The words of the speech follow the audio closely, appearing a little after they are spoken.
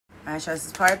All right, this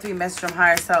is part 3, message from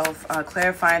higher self.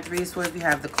 Clarifying 3 of Swords. We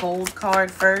have the cold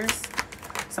card first.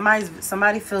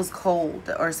 Somebody feels cold,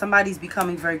 or somebody's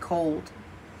becoming very cold.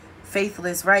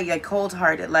 Faithless, right? Like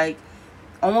cold-hearted, like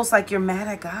almost like you're mad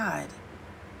at God.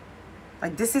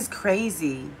 Like, this is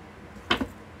crazy.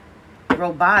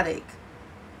 Robotic.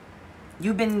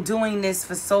 You've been doing this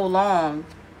for so long.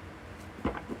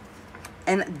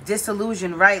 And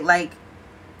disillusioned, right? Like,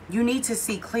 you need to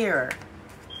see clearer.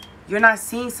 You're not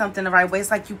seeing something the right way.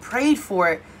 It's like you prayed for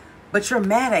it, but you're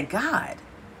mad at God.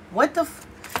 What the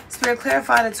Spirit,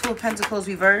 clarify the 2 of Pentacles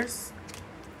reverse.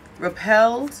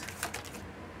 Repelled.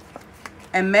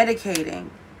 And medicating.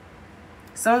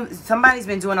 Somebody's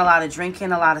been doing a lot of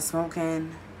drinking, a lot of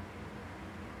smoking.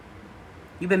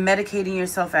 You've been medicating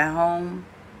yourself at home.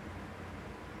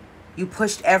 You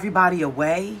pushed everybody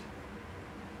away.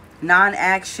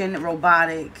 Non-action,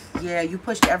 robotic. Yeah, you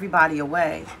pushed everybody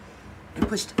away. You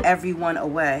pushed everyone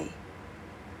away.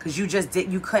 Because you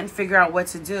couldn't figure out what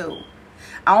to do.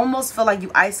 I almost feel like you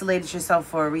isolated yourself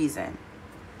for a reason.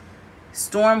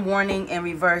 Storm warning in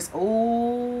reverse.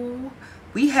 Ooh.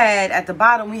 We had, at the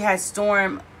bottom, we had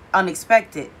storm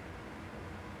unexpected.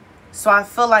 So I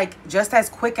feel like just as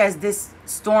quick as this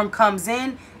storm comes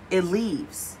in, it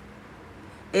leaves.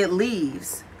 It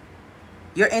leaves.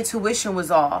 Your intuition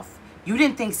was off. You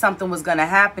didn't think something was going to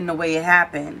happen the way it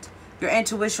happened. Your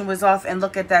intuition was off, and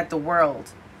look at that, the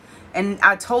world. And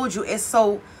I told you, it's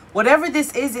so, whatever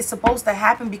this is, it's supposed to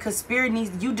happen because Spirit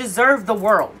needs, you deserve the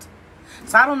world.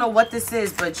 So I don't know what this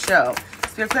is, but show.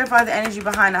 Spirit, clarify the energy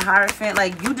behind the Hierophant.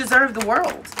 Like, you deserve the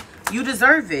world. You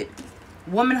deserve it.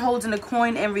 Woman holding a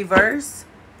coin in reverse.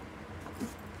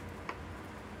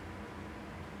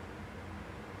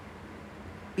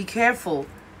 Be careful.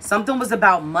 Something was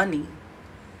about money.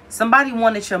 Somebody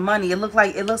wanted your money. It looks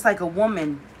like a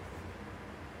woman.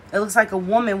 It looks like a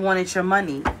woman wanted your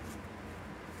money.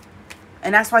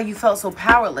 And that's why you felt so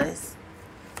powerless.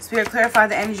 Spirit, clarify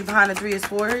the energy behind the 3 of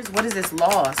Swords. What is this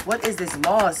loss? What is this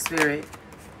loss, Spirit?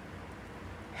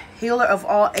 Healer of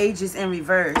all ages in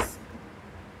reverse.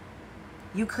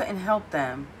 You couldn't help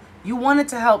them. You wanted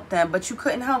to help them, but you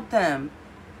couldn't help them.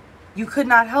 You could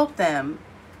not help them.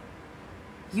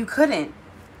 You couldn't.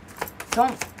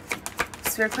 Don't.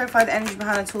 Spirit, clarify the energy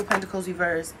behind the 2 of Pentacles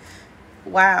reverse.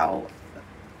 Wow.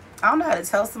 I don't know how to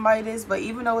tell somebody this, but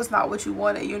even though it's not what you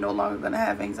wanted, you're no longer going to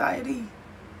have anxiety.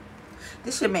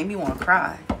 This shit made me want to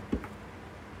cry.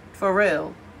 For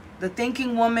real. The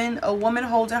thinking woman, a woman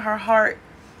holding her heart,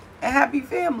 a happy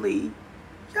family.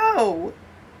 Yo.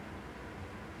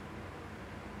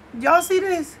 Y'all see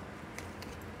this?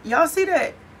 Y'all see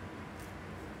that?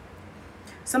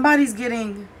 Somebody's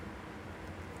getting,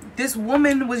 this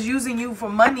woman was using you for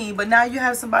money, but now you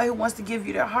have somebody who wants to give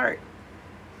you their heart.